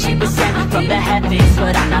say she was sent from the heavens,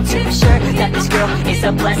 but I'm not too sure that this girl is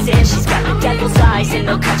a blessing. She's got the devil's eyes and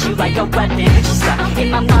they'll cut you like a weapon. She's stuck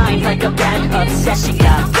in my mind like a bad obsession.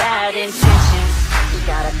 Got bad intentions. She's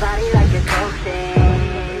got a body like a coke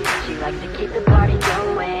thing, she likes to keep the party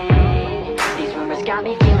going. These rumors got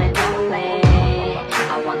me feeling lonely,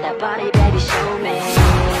 I want that body, baby, show me.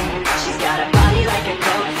 She's got a body like a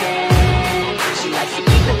coke thing, she likes to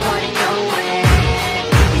keep the party going.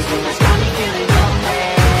 These rumors got me feeling lonely,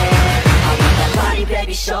 I want that body,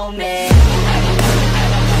 baby, show me.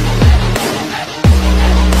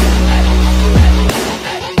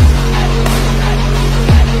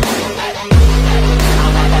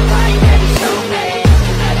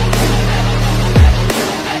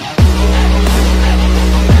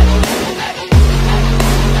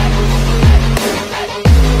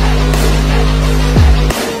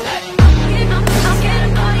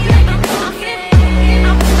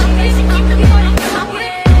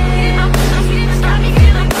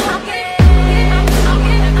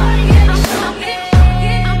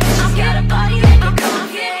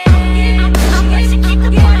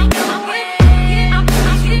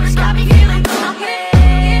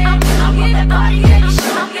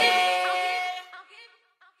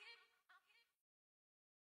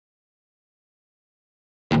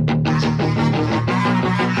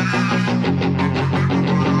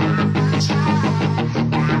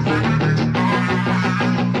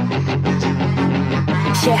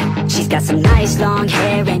 Yeah, she's got some nice long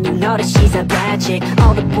hair, and you know that she's a bad chick.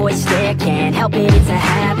 All the boys stare, can't help it, it's a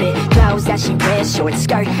habit. Clothes that she wears, short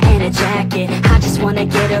skirt and a jacket. I just wanna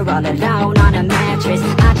get her all alone on a mattress.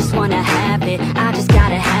 I just wanna have it, I just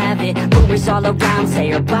gotta have it. Rumors all around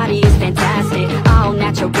say her body is fantastic. All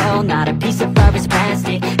natural, not a piece of fur is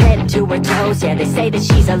plastic. Head to her toes, yeah, they say that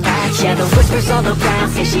she's a latch. Yeah, the whispers all around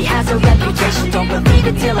say she has a reputation. Don't believe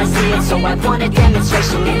it till I see it, so I want a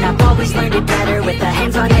demonstration. And I've always learned it better with a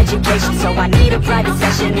hands-on education. So I need a private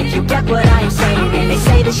session if you get what I am saying. And they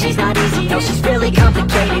say that she's not easy, no, she's really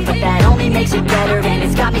complicated, but that only makes it better, and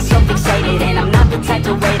it's got me so fixated. And I'm not the type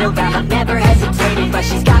to wait around, I've never hesitated, but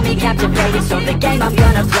she's got me captivated, so the game, I'm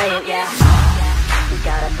gonna play it, yeah. She's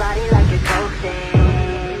got a body like a coke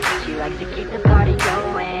thing, she likes to keep the party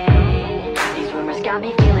going. These rumors got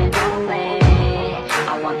me feeling lonely,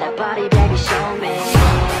 I want that body, baby, show me.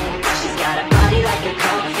 She's got a body like a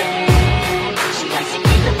coke thing, she likes to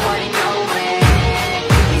keep the party going.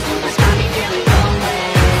 These rumors got me feeling lonely,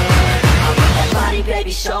 I want that body,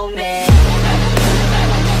 baby, show me.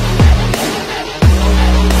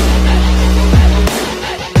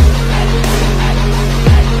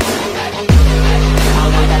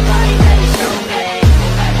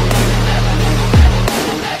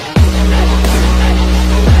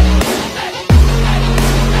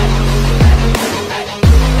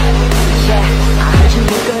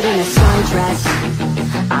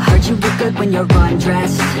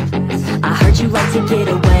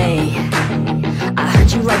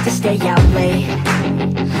 stay out late.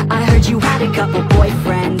 I heard you had a couple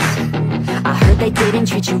boyfriends. I heard they didn't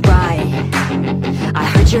treat you right. I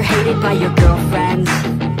heard you're hated by your girlfriends,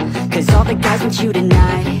 'cause all the guys want you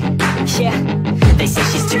tonight. Yeah, they say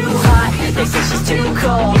she's too hot, they say she's too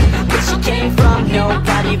cold. Where she came from,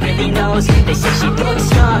 nobody really knows. They say she looks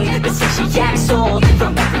young, but say she acts old.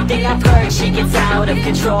 From everything I've heard, she gets out of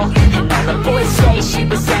control. And all the boys say she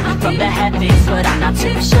was sent from the heavens, but I'm not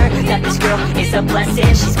too sure that this girl is a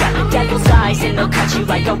blessing. She's got the devil's eyes and they'll cut you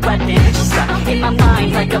like a weapon. She's stuck in my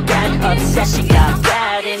mind like a bad obsession. Got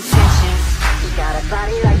bad intentions. She got a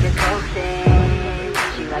body like a coke thing.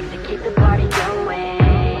 She likes to keep the party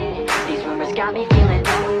going. These rumors got me feeling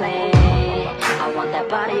lonely. I want that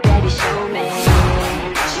body, baby, show me.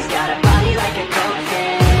 She's got a body like a coke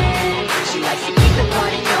thing. She likes to keep the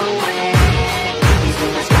party going. These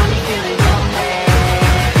rumors got me feeling lonely.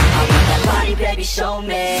 I want that body, baby, show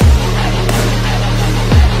me.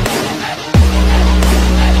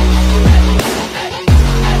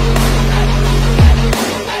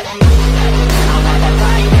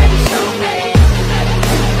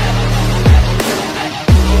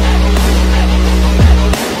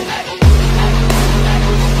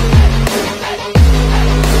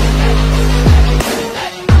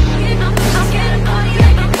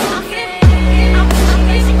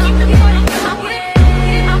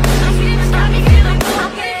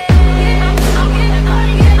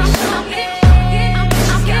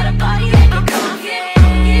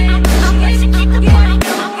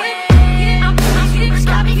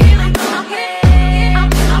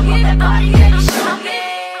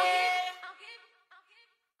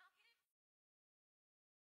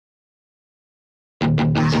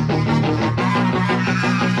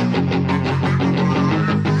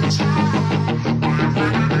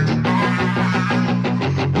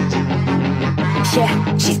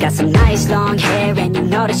 Yeah, she's got some nice long hair, and you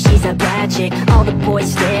know that she's a bad chick. All the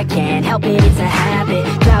boys stare, can't help it, it's a habit.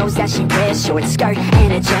 Clothes that she wears, short skirt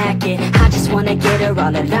and a jacket. I just wanna get her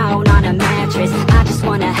all alone on a mattress. I just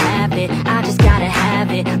wanna have it, I just gotta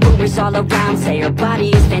have it. Rumors all around say her body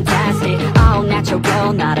is fantastic. All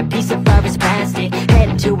natural, not a piece of fur is plastic.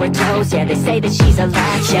 Head to her toes, yeah, they say that she's a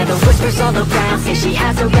latch. Yeah, the whispers all around say she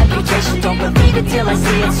has a reputation. Don't believe it till I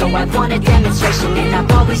see it, so I want a demonstration. And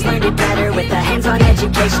I've always learned it better with a hands-on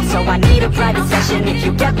education. So I need a private session if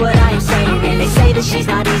you get what I am saying. And they say that she's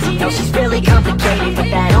not easy, no, she's really complicated, but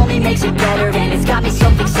that only makes it better, and it's got me so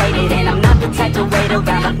fixated. And I'm not the type to wait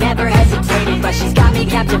around, I've never hesitated, but she's got me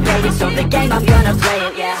captivated, so the game, I'm gonna play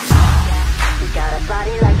it, yeah. She's got a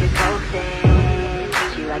body like a coke thing.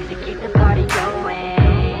 She likes to keep the party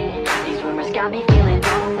going. These rumors got me feeling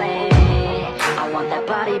lonely. I want that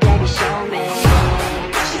body, baby, show me.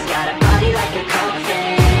 She's got a body like a coke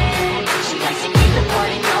thing. She likes to keep the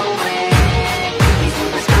party going. These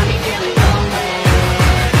rumors got me feeling lonely.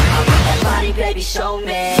 I want that body, baby, show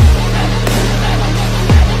me.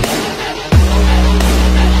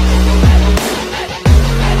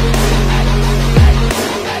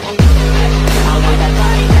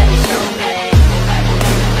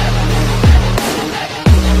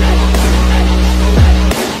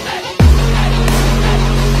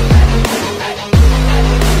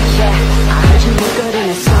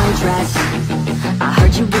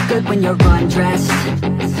 When you're undressed,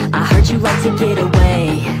 I heard you like to get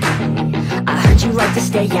away. I heard you like to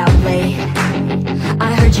stay out late.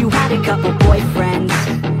 I heard you had a couple boyfriends.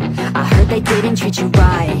 I heard they didn't treat you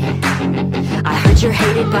right. I heard you're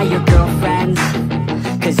hated by your girlfriends,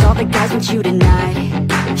 'cause all the guys want you tonight.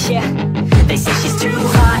 Yeah, they say she's too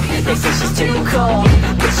hot, they say she's too cold.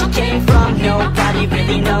 Where she came from, nobody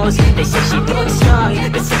really knows. They say she looks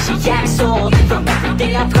young, but say she acts old. From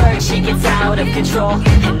everything I've heard, she gets out of control.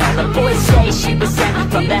 And all the boys say she was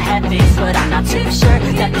sent from the heavens, but I'm not too sure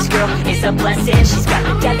that this girl is a blessing. She's got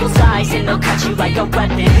the devil's eyes and they'll cut you like a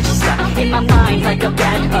weapon. She's stuck in my mind like a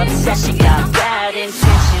bad obsession. Got bad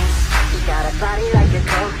intentions. She got a body like a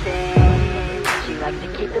coke thing. She likes to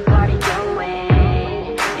keep the party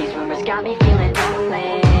going. These rumors got me feeling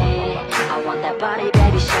lonely. I want that body,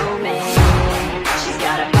 baby, show me. She's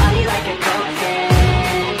got a body like a coke thing.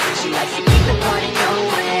 She likes to keep the party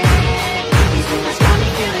going. These rumors got me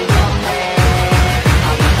feeling lonely.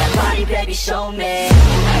 I want that body, baby, show me.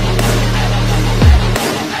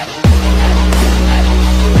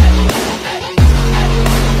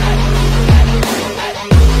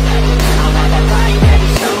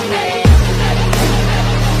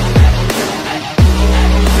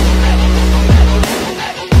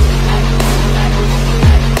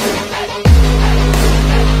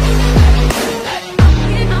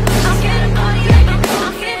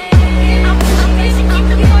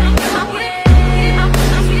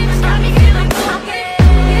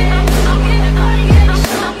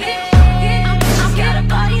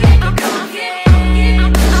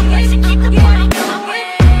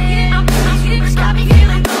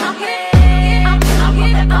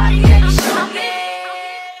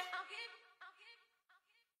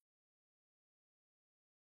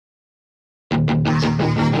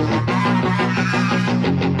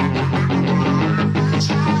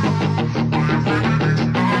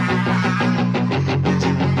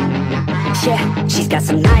 got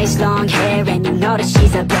some nice long hair, and you know that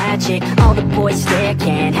she's a bad chick. All the boys stare,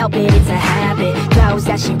 can't help it, it's a habit. Clothes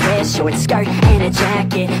that she wears, short skirt and a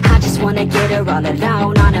jacket. I just wanna get her all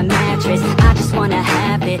alone on a mattress. I just wanna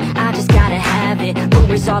have it, I just gotta have it.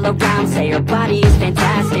 Rumors all around say her body is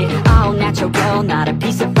fantastic. All natural, not a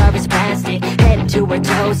piece of fur is plastic. Head to her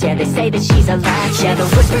toes, yeah, they say that she's a latch. Yeah, the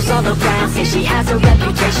whispers all around say she has a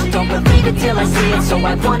reputation. Don't believe it till I see it, so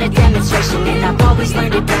I want a demonstration. And I've always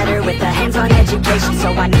learned it better with a hands-on education. So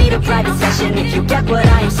I need a private session if you get what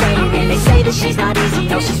I am saying. And they say that she's not easy,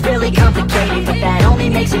 no, she's really complicated, but that only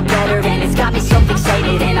makes it better, and it's got me so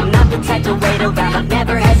fixated. And I'm not the type to wait around, I've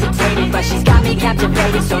never hesitated, but she's got me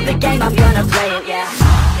captivated, so the game, I'm gonna play it, yeah.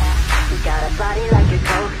 She's got a body like a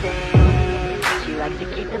coke thing, she likes to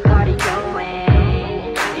keep the party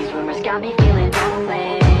going. These rumors got me feeling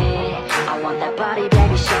lonely, I want that body,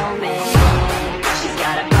 baby, show me. She's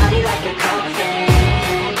got a body like a coke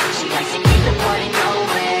thing, she likes to keep the party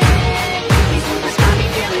going. These rumors got me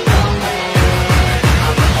feeling lonely, I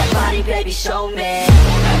want that body, baby, show me.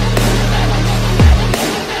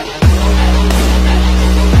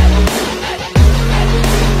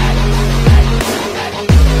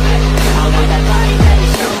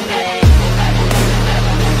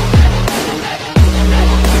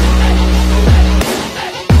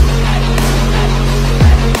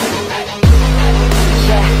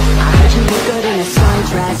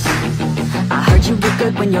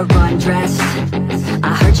 When you're undressed,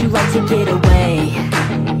 I heard you like to get away,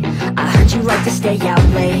 I heard you like to stay out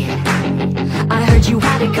late, I heard you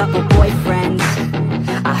had a couple boyfriends,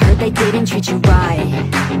 I heard they didn't treat you right,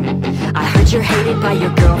 I heard you're hated by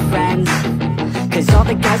your girlfriends, cause all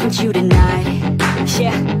the guys want you tonight.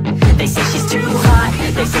 Yeah, they say she's too hot,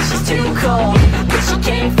 they say she's too cold, where she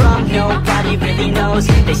came from nobody really knows.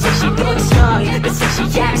 They say she looks young, but say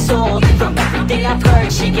she acts old. From everything I've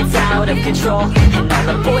heard, she gets out of control, and all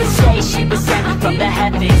the boys say she was sent from the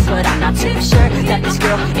heavens, but I'm not too sure that this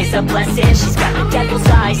girl is a blessing. She's got the devil's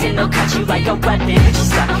eyes and they'll cut you like a weapon.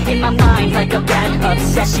 She's stuck in my mind like a bad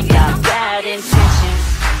obsession, got bad intentions.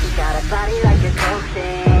 She's got a body like a coke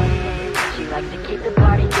thing, she likes to keep the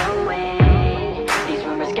party going. These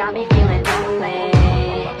rumors got me feeling lonely,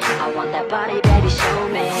 I want that body, baby, show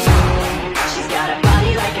me. She's got a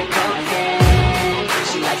body like a coke thing,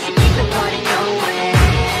 she likes to keep the party going.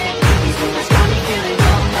 These rumors got me feeling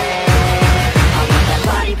lonely, I want that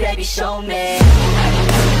body, baby, show me.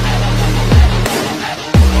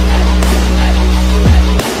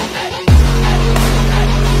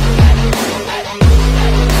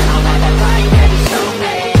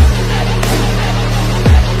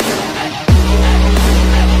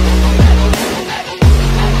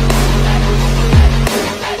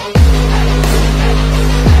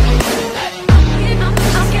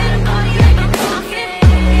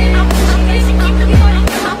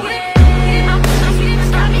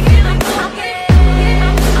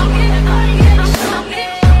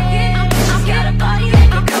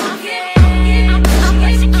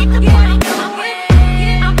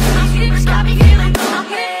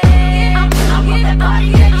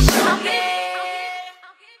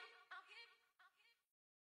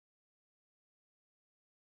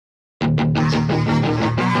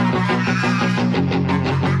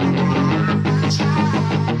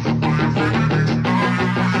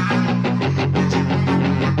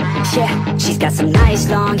 Yeah, she's got some nice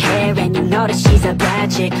long hair, and you know that she's a bad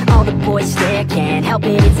chick. All the boys stare, can't help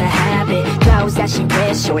it, it's a habit. Clothes that she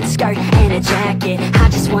wears, short skirt and a jacket. I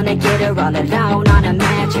just wanna get her all alone on a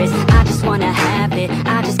mattress. I just wanna have it,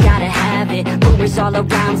 I just gotta have it. Rumors all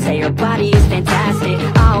around say her body is fantastic.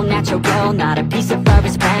 All natural, not a piece of fur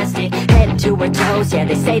is plastic. Head to her toes, yeah,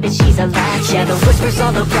 they say that she's a latch. Yeah, the whispers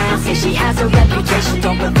all around say she has a reputation.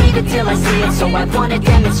 Don't believe it till I see it, so I want a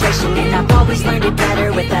demonstration. And I've always learned it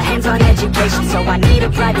better with a hands-on education. So I need a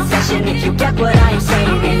private session if you get what I am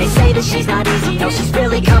saying. And they say that she's not easy, no, she's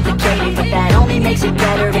really complicated, but that only makes it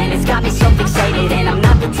better, and it's got me so fixated. And I'm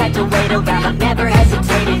not the type to wait around, I've never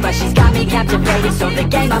hesitated, but she's got me captivated, so the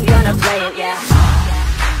game, I'm gonna play it, yeah.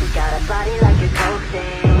 She's got a body like a coke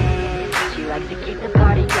thing, she likes to keep the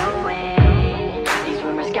party going. These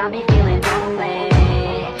rumors got me feeling lonely,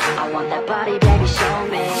 I want that body, baby, show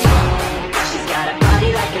me. She's got a body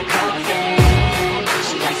like a coke thing,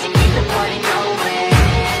 she likes to keep the party going.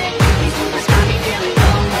 These rumors got me feeling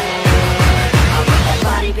lonely, I want that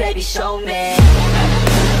body, baby, show me.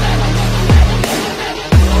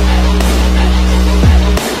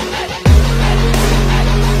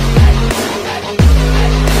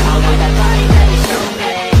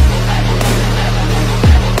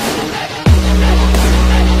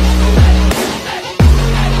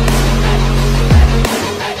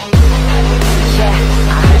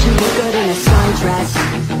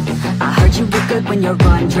 when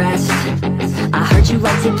you're undressed. I heard you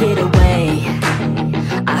like to get away.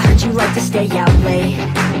 I heard you like to stay out late.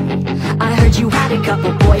 I heard you had a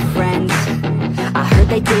couple boyfriends. I heard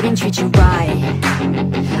they didn't treat you right.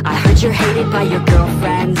 I heard you're hated by your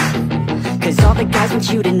girlfriends, 'cause all the guys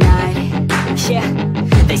want you tonight. Yeah,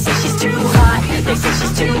 they say she's too hot, they say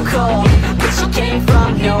she's too cold. Where she came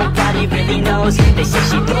from, nobody really knows. They say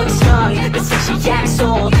she looks young, but say she acts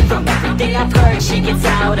old. From everything I've heard, she gets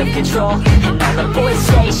out of control. And all the boys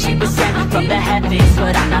say she was sent from the heavens,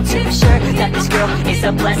 but I'm not too sure that this girl is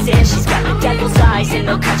a blessing. She's got the devil's eyes and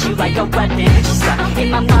they'll cut you like a weapon. She's stuck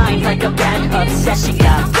in my mind like a bad obsession.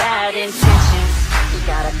 Got bad intentions. She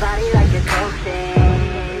got a body like a coke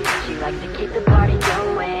thing. She likes to keep the party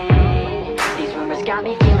going. These rumors got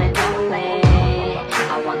me feeling lonely.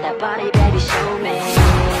 I want that body, baby.